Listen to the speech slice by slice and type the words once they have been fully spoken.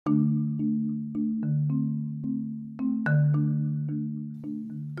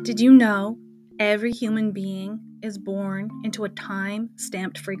Did you know every human being is born into a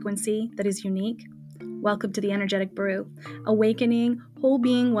time-stamped frequency that is unique? Welcome to the Energetic Brew, awakening whole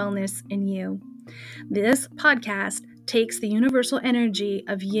being wellness in you. This podcast takes the universal energy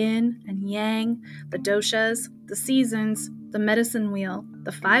of yin and yang, the doshas, the seasons, the medicine wheel,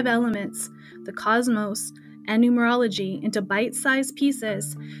 the 5 elements, the cosmos, and numerology into bite-sized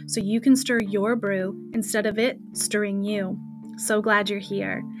pieces so you can stir your brew instead of it stirring you. So glad you're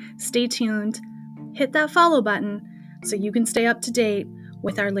here. Stay tuned. Hit that follow button so you can stay up to date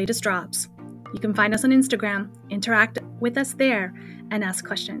with our latest drops. You can find us on Instagram, interact with us there, and ask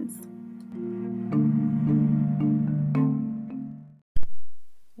questions.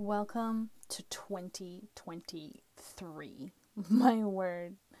 Welcome to 2023. My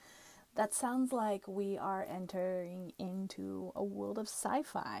word. That sounds like we are entering into a world of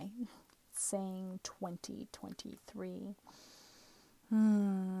sci-fi, saying 2023.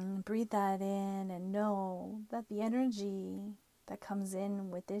 Breathe that in and know that the energy that comes in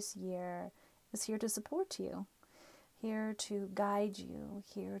with this year is here to support you, here to guide you,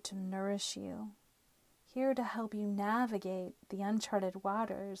 here to nourish you, here to help you navigate the uncharted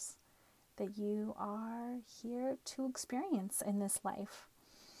waters that you are here to experience in this life.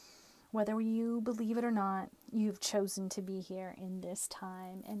 Whether you believe it or not, you've chosen to be here in this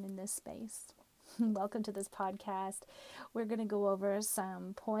time and in this space. Welcome to this podcast. We're going to go over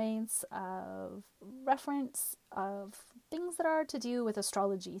some points of reference of things that are to do with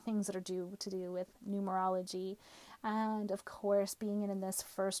astrology, things that are to do with numerology, and of course, being in this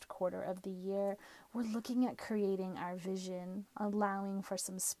first quarter of the year, we're looking at creating our vision, allowing for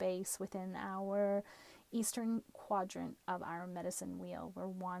some space within our eastern quadrant of our medicine wheel. We're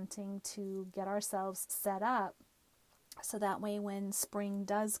wanting to get ourselves set up so that way when spring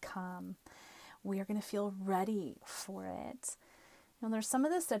does come, we are going to feel ready for it. There's some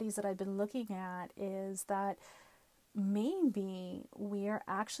of the studies that I've been looking at is that maybe we are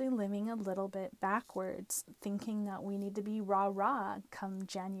actually living a little bit backwards, thinking that we need to be rah-rah come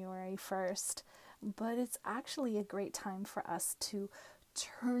January 1st. But it's actually a great time for us to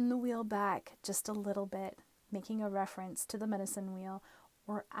turn the wheel back just a little bit, making a reference to the medicine wheel,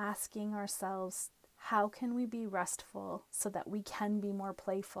 or asking ourselves, how can we be restful so that we can be more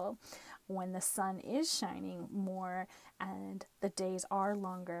playful when the sun is shining more and the days are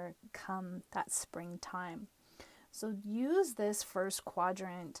longer come that springtime? So use this first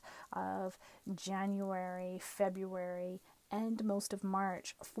quadrant of January, February, and most of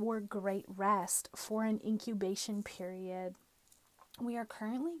March for great rest, for an incubation period. We are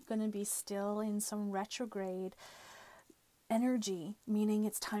currently going to be still in some retrograde energy, meaning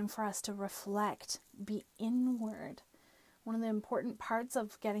it's time for us to reflect, be inward. One of the important parts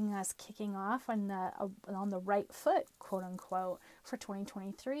of getting us kicking off on the right foot, quote unquote, for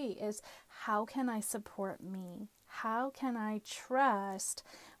 2023 is how can I support me? How can I trust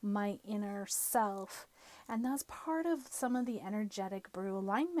my inner self? And that's part of some of the energetic brew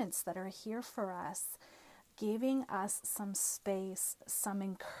alignments that are here for us, giving us some space, some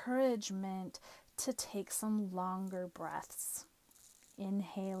encouragement to take some longer breaths,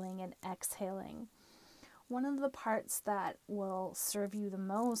 inhaling and exhaling. One of the parts that will serve you the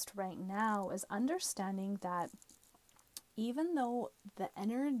most right now is understanding that even though the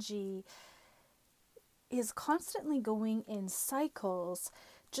energy is constantly going in cycles,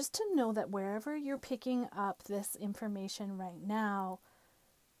 just to know that wherever you're picking up this information right now,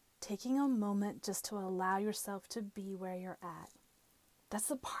 taking a moment just to allow yourself to be where you're at. That's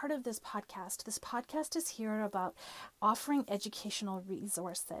the part of this podcast. This podcast is here about offering educational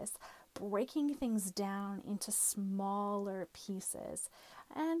resources, breaking things down into smaller pieces,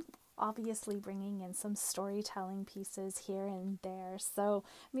 and obviously bringing in some storytelling pieces here and there. So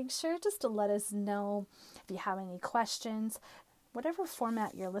make sure just to let us know if you have any questions, whatever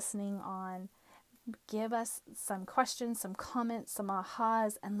format you're listening on. Give us some questions, some comments, some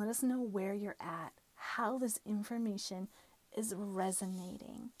ahas, and let us know where you're at, how this information is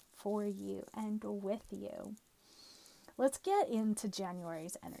resonating for you and with you. Let's get into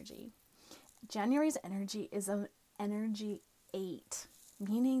January's energy. January's energy is an energy 8,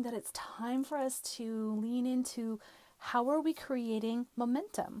 meaning that it's time for us to lean into how are we creating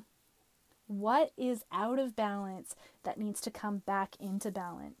momentum? What is out of balance that needs to come back into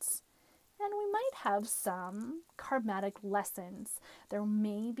balance? And we might have some karmatic lessons. There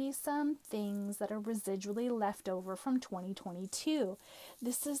may be some things that are residually left over from 2022.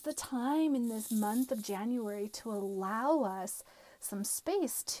 This is the time in this month of January to allow us some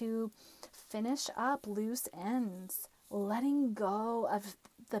space to finish up loose ends, letting go of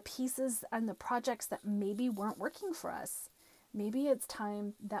the pieces and the projects that maybe weren't working for us. Maybe it's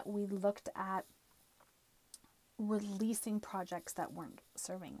time that we looked at releasing projects that weren't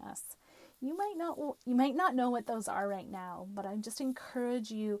serving us. You might not know what those are right now, but I just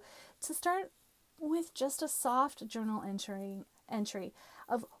encourage you to start with just a soft journal entry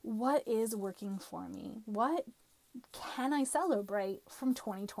of what is working for me. What can I celebrate from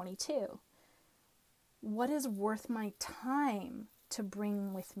 2022? What is worth my time to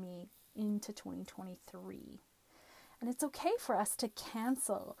bring with me into 2023? And it's okay for us to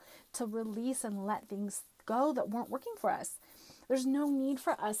cancel, to release and let things go that weren't working for us. There's no need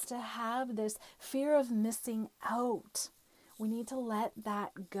for us to have this fear of missing out. We need to let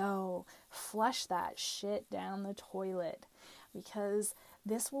that go, flush that shit down the toilet, because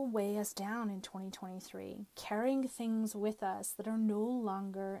this will weigh us down in 2023, carrying things with us that are no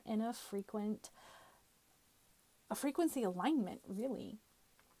longer in a frequency alignment, really.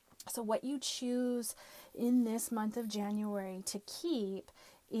 So what you choose in this month of January to keep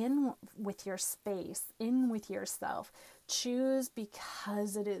in with your space, in with yourself, choose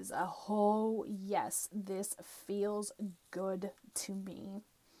because it is yes, this feels good to me.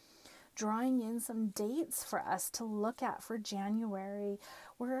 Drawing in some dates for us to look at for January,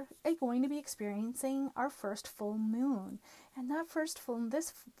 we're going to be experiencing our first full moon. And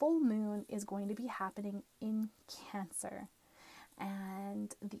this full moon is going to be happening in Cancer.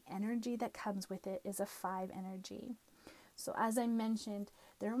 And the energy that comes with it is a 5 energy. So as I mentioned,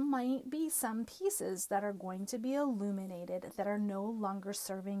 there might be some pieces that are going to be illuminated that are no longer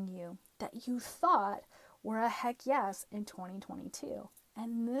serving you, that you thought were a heck yes in 2022.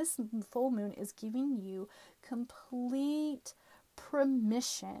 And this full moon is giving you complete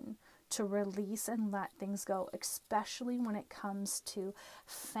permission to release and let things go, especially when it comes to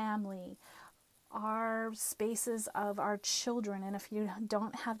family, our spaces of our children. And if you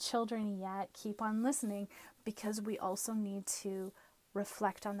don't have children yet, keep on listening, because we also need to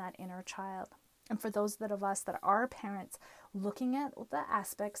reflect on that inner child. And for those of us that are parents, looking at the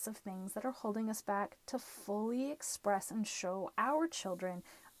aspects of things that are holding us back to fully express and show our children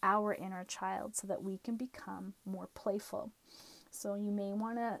our inner child so that we can become more playful. So you may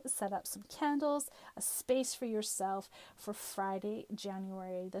want to set up some candles, a space for yourself for Friday,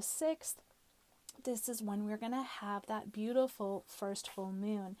 January the 6th. This is when we're going to have that beautiful first full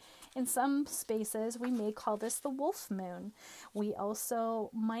moon. In some spaces, we may call this the wolf moon. We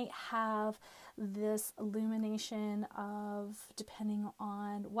also might have this illumination of, depending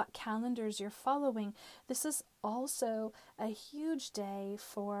on what calendars you're following, this is also a huge day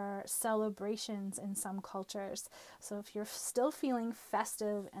for celebrations in some cultures. So if you're still feeling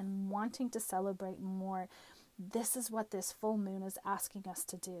festive and wanting to celebrate more, this is what this full moon is asking us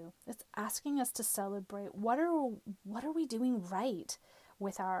to do. It's asking us to celebrate what are we doing right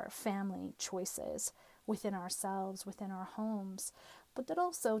with our family choices, within ourselves, within our homes, but then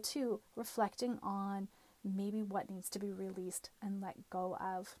also too reflecting on maybe what needs to be released and let go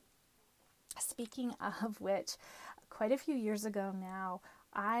of. Speaking of which, quite a few years ago now,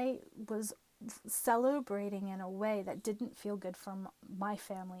 I was celebrating in a way that didn't feel good for my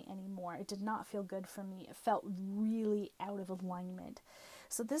family anymore. It did not feel good for me. It felt really out of alignment.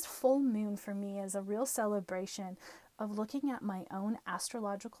 So this full moon for me is a real celebration of looking at my own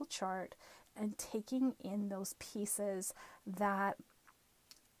astrological chart and taking in those pieces that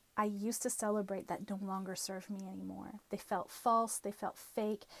I used to celebrate that no longer serve me anymore. They felt false, they felt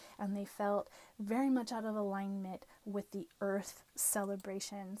fake, and they felt very much out of alignment with the earth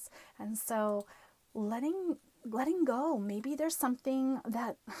celebrations. And so letting go, maybe there's something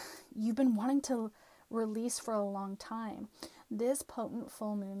that you've been wanting to release for a long time. This potent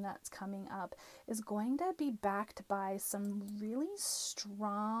full moon that's coming up is going to be backed by some really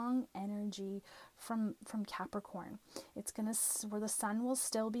strong energy from Capricorn. It's where the sun will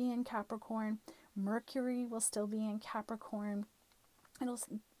still be in Capricorn, Mercury will still be in Capricorn. It'll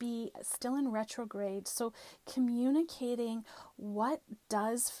be still in retrograde. So communicating what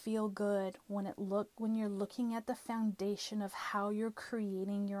does feel good when you're looking at the foundation of how you're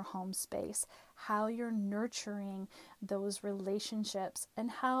creating your home space, how you're nurturing those relationships, and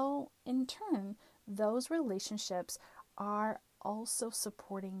how in turn those relationships are also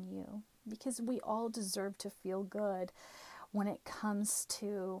supporting you, because we all deserve to feel good when it comes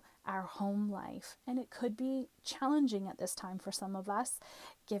to our home life. And it could be challenging at this time for some of us,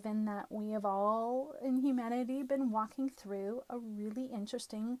 given that we have all in humanity been walking through a really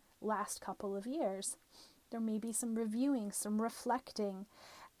interesting last couple of years. There may be some reviewing, some reflecting,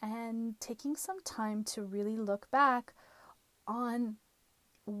 and taking some time to really look back on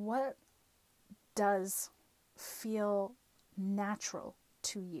what does feel natural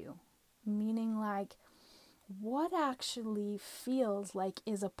to you, meaning like what actually feels like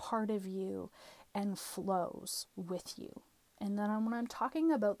is a part of you and flows with you. And then when I'm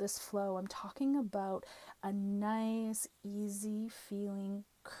talking about this flow, I'm talking about a nice, easy feeling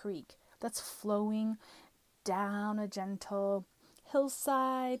creek that's flowing down a gentle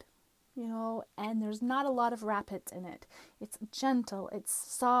hillside, and there's not a lot of rapids in it. It's gentle, it's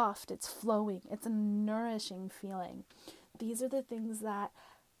soft, it's flowing, it's a nourishing feeling. These are the things that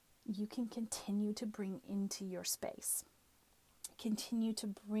you can continue to bring into your space, continue to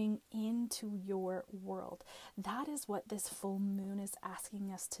bring into your world. That is what this full moon is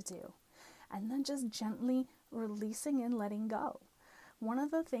asking us to do. And then just gently releasing and letting go. One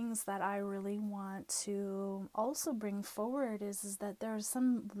of the things that I really want to also bring forward is that there's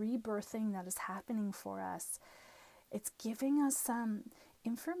some rebirthing that is happening for us. It's giving us some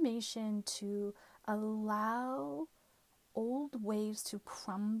information to allow old ways to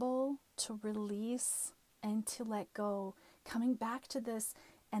crumble, to release, and to let go. Coming back to this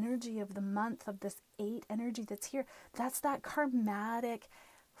energy of the month, of this 8 energy that's here, that's that karmatic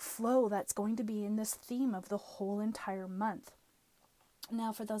flow that's going to be in this theme of the whole entire month.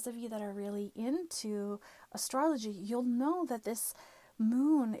 Now, for those of you that are really into astrology, you'll know that this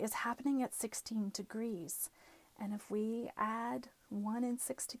moon is happening at 16 degrees. And if we add 1 and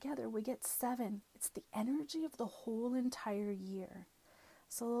 6 together, we get 7. It's the energy of the whole entire year.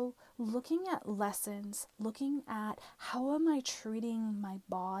 So looking at lessons, looking at how am I treating my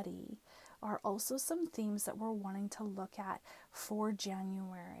body are also some themes that we're wanting to look at for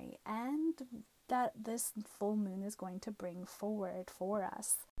January, and that this full moon is going to bring forward for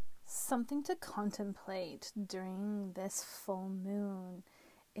us. Something to contemplate during this full moon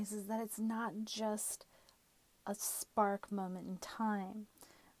is that it's not just a spark moment in time,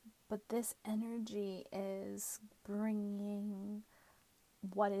 but this energy is bringing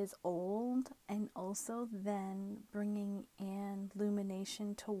what is old and also then bringing in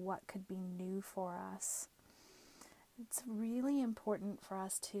illumination to what could be new for us. It's really important for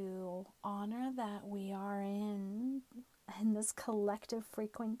us to honor that we are in this collective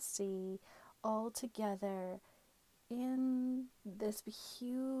frequency all together in this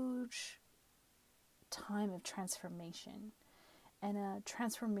huge time of transformation. And a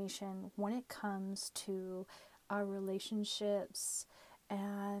transformation when it comes to our relationships,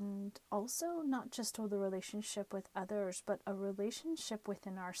 and also not just the relationship with others, but a relationship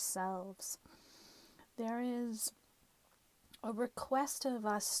within ourselves. There is a request of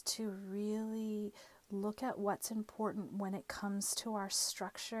us to really look at what's important when it comes to our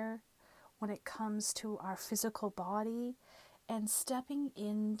structure, when it comes to our physical body, and stepping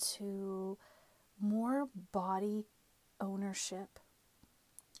into more body ownership.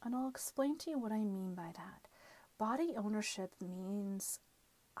 And I'll explain to you what I mean by that. Body ownership means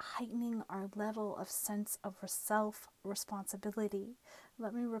heightening our level of sense of self-responsibility.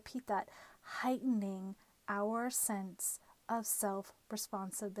 Let me repeat that. Heightening our sense of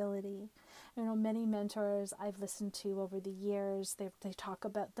self-responsibility. Many mentors I've listened to over the years, they talk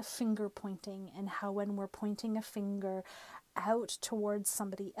about the finger pointing, and how when we're pointing a finger out towards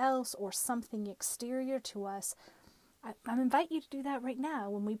somebody else or something exterior to us, I invite you to do that right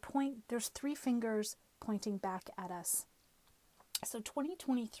now. When we point, there's 3 fingers pointing back at us. So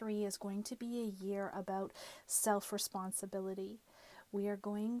 2023 is going to be a year about self-responsibility. We are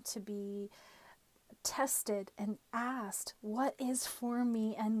going to be tested and asked what is for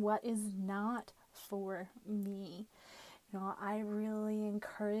me and what is not for me. I really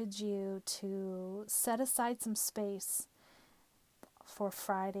encourage you to set aside some space for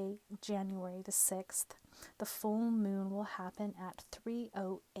Friday, January the 6th. The full moon will happen at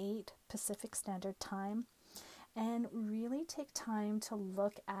 3:08 Pacific Standard Time. And really take time to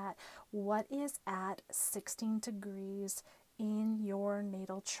look at what is at 16 degrees in your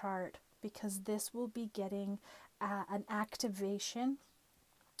natal chart, because this will be getting an activation,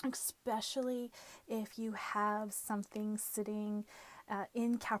 especially if you have something sitting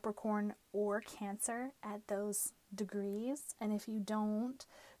in Capricorn or Cancer at those degrees. And if you don't,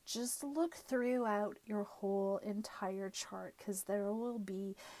 just look throughout your whole entire chart, because there will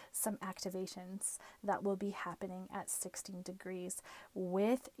be some activations that will be happening at 16 degrees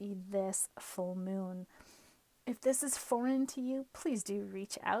with this full moon. If this is foreign to you, please do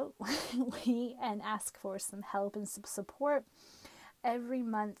reach out and ask for some help and some support. Every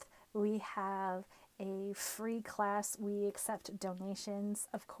month we have a free class. We accept donations,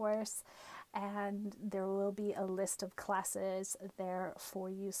 of course, and there will be a list of classes there for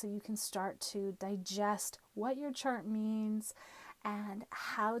you, so you can start to digest what your chart means and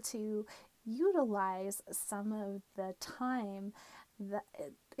how to utilize some of the time that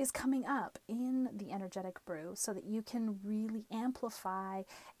is coming up in the energetic brew so that you can really amplify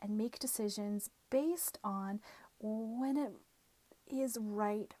and make decisions based on when it is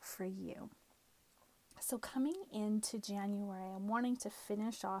right for you. So coming into January, I'm wanting to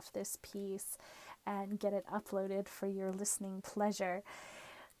finish off this piece and get it uploaded for your listening pleasure.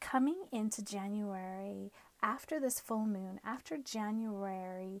 Coming into January, after this full moon, after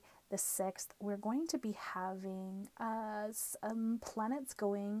January the 6th, we're going to be having some planets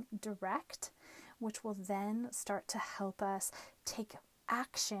going direct, which will then start to help us take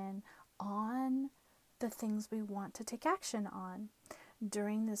action on the things we want to take action on.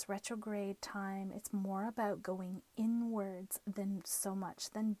 During this retrograde time, it's more about going inwards than so much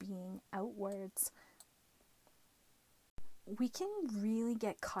than being outwards. We can really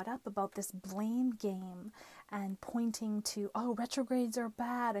get caught up about this blame game and pointing to, oh, retrogrades are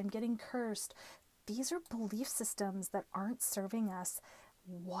bad, I'm getting cursed. These are belief systems that aren't serving us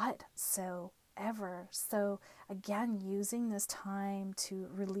whatsoever. So again, using this time to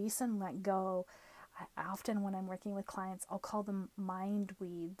release and let go. Often when I'm working with clients, I'll call them mind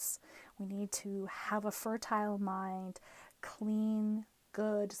weeds. We need to have a fertile mind, clean,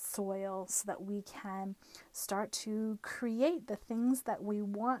 good soil so that we can start to create the things that we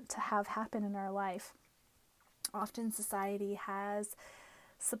want to have happen in our life. Often society has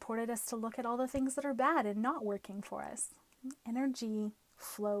supported us to look at all the things that are bad and not working for us. Energy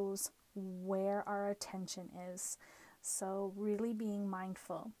flows where our attention is. So really being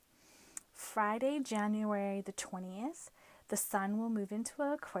mindful. Friday, January the 20th, the sun will move into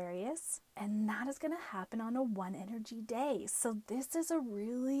Aquarius, and that is going to happen on a 1 energy day. So this is a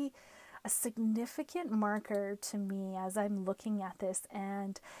significant marker to me as I'm looking at this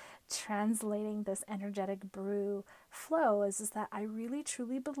and translating this energetic brew flow is that I really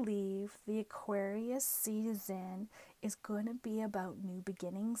truly believe the Aquarius season is going to be about new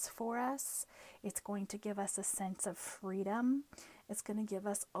beginnings for us. It's going to give us a sense of freedom. It's going to give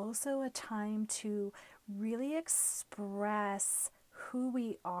us also a time to really express who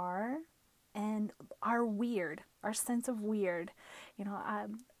we are and our sense of weird.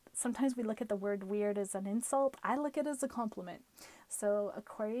 Sometimes we look at the word weird as an insult. I look at it as a compliment. So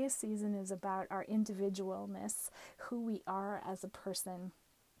Aquarius season is about our individualness, who we are as a person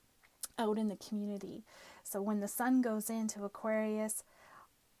out in the community. So when the sun goes into Aquarius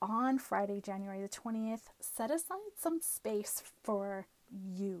on Friday, January the 20th, set aside some space for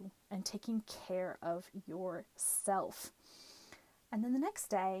you and taking care of yourself. And then the next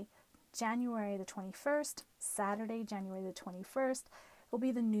day, January the 21st, Saturday, January the 21st, will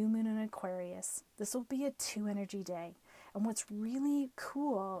be the new moon in Aquarius. This will be a 2 energy day. And what's really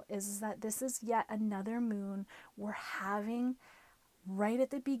cool is that this is yet another moon we're having right at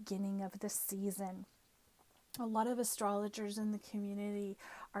the beginning of the season. A lot of astrologers in the community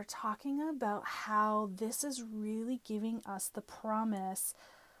are talking about how this is really giving us the promise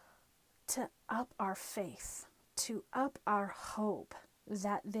to up our faith, to up our hope,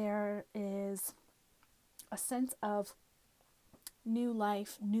 that there is a sense of new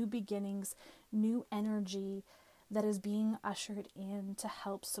life, new beginnings, new energy that is being ushered in to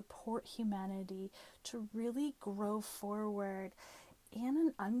help support humanity to really grow forward in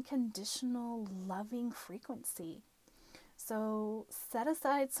an unconditional, loving frequency. So set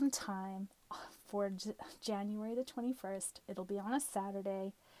aside some time for January the 21st. It'll be on a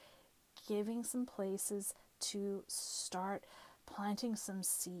Saturday, giving some places to start planting some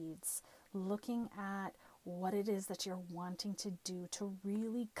seeds, looking at what it is that you're wanting to do to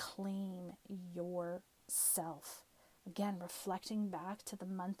really claim yourself. Again, reflecting back to the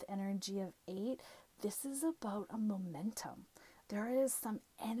month energy of 8, this is about a momentum. There is some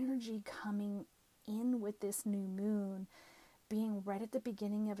energy coming in with this new moon, being right at the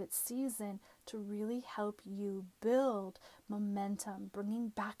beginning of its season to really help you build momentum, bringing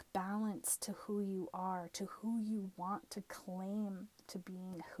back balance to who you are, to who you want to claim to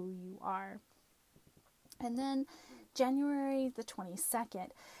being who you are. And then January the 22nd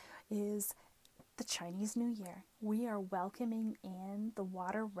is the Chinese New Year. We are welcoming in the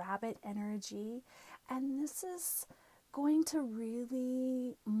water rabbit energy, and this is going to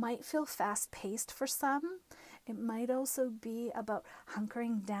really might feel fast-paced for some. It might also be about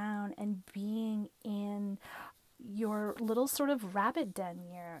hunkering down and being in your little sort of rabbit den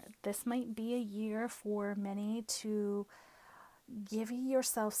year. This might be a year for many to give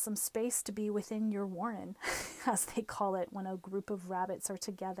yourself some space to be within your warren, as they call it when a group of rabbits are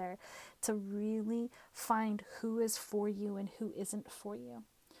together, to really find who is for you and who isn't for you.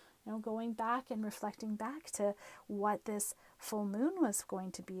 going back and reflecting back to what this full moon was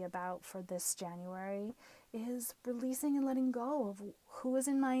going to be about for this January is releasing and letting go of who is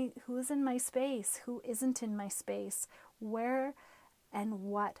in my space, who isn't in my space, where and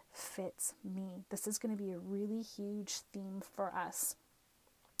what fits me. This is going to be a really huge theme for us.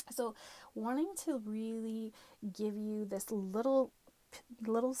 So wanting to really give you this little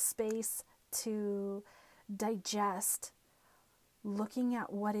space to digest, looking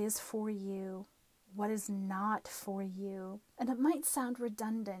at what is for you, what is not for you. And it might sound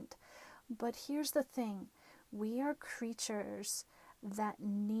redundant, but here's the thing. We are creatures that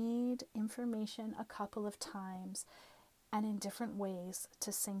need information a couple of times and in different ways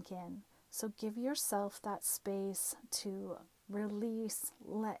to sink in. So give yourself that space to release,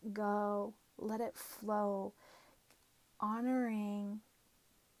 let go, let it flow, honoring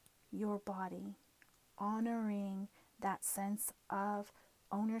your body, honoring that sense of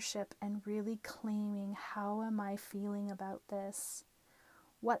ownership and really claiming, how am I feeling about this?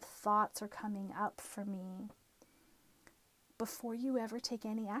 What thoughts are coming up for me before you ever take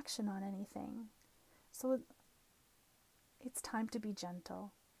any action on anything? So it's time to be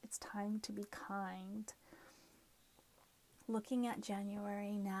gentle. It's time to be kind. Looking at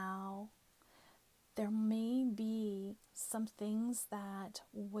January now, there may be some things that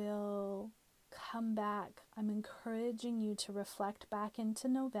will come back. I'm encouraging you to reflect back into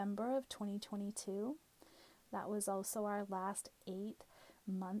November of 2022. That was also our last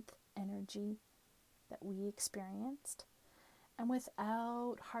 8-month energy that we experienced. And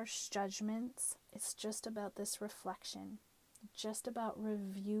without harsh judgments, it's just about this reflection, just about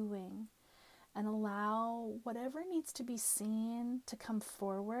reviewing, and allow whatever needs to be seen to come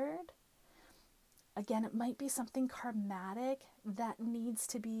forward. Again, it might be something karmatic that needs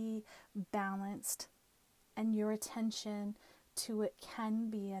to be balanced, and your attention to it can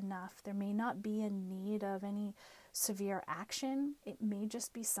be enough. There may not be a need of any severe action. It may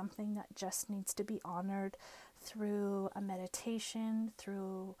just be something that just needs to be honored through a meditation,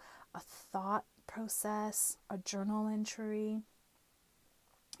 through a thought process, a journal entry.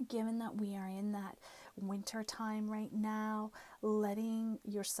 Given that we are in that winter time right now, letting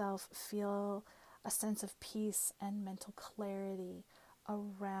yourself feel a sense of peace and mental clarity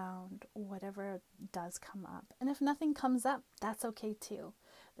around whatever does come up. And if nothing comes up, that's okay too.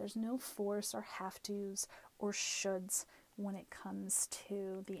 There's no force or have-tos or shoulds when it comes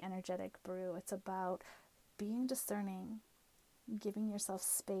to the energetic brew. It's about being discerning, giving yourself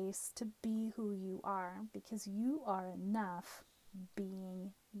space to be who you are, because you are enough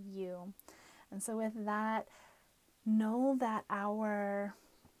being you. And so with that, know that our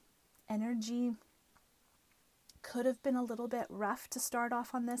energy could have been a little bit rough to start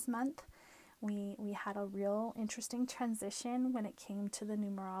off on this month. We had a real interesting transition when it came to the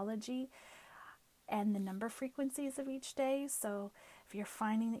numerology and the number frequencies of each day. So if you're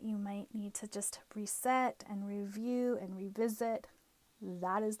finding that you might need to just reset and review and revisit,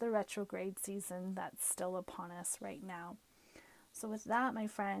 that is the retrograde season that's still upon us right now. So with that, my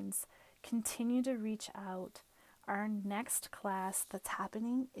friends, continue to reach out. Our next class that's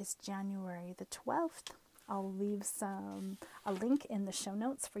happening is January the 12th. I'll leave a link in the show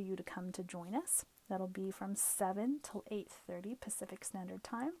notes for you to come to join us. That'll be from 7 till 8:30 Pacific Standard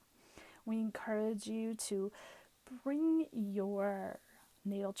Time. We encourage you to bring your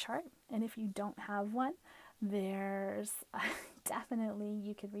natal chart, and if you don't have one, there's definitely,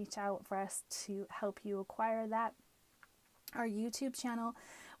 you can reach out for us to help you acquire that. Our YouTube channel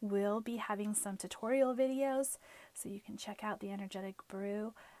will be having some tutorial videos, so you can check out the Energetic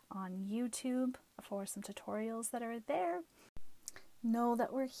Brew on YouTube for some tutorials that are there. Know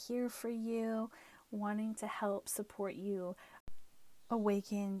that we're here for you, wanting to help support you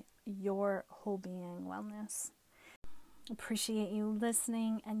awaken your whole being wellness. Appreciate you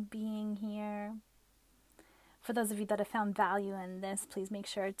listening and being here. For those of you that have found value in this, please make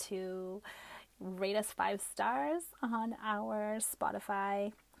sure to rate us 5 stars on our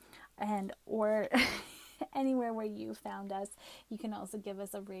Spotify and or anywhere where you found us. You can also give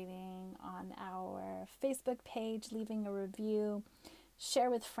us a rating on our Facebook page, leaving a review, share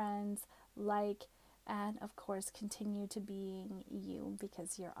with friends, and of course continue to being you,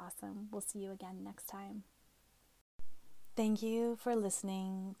 because you're awesome. We'll see you again next time. Thank you for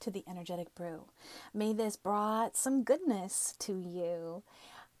listening to the Energetic Brew. May this brought some goodness to you.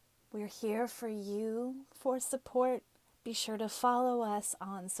 We're here for you for support. Be sure to follow us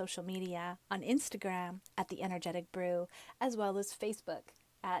on social media, on Instagram at The Energetic Brew, as well as Facebook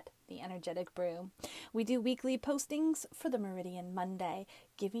at The Energetic Brew. We do weekly postings for the Meridian Monday,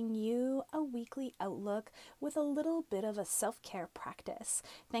 giving you a weekly outlook with a little bit of a self-care practice.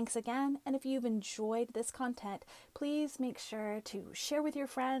 Thanks again, and if you've enjoyed this content, please make sure to share with your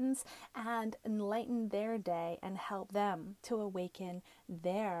friends and enlighten their day and help them to awaken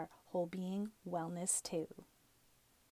their whole being wellness too.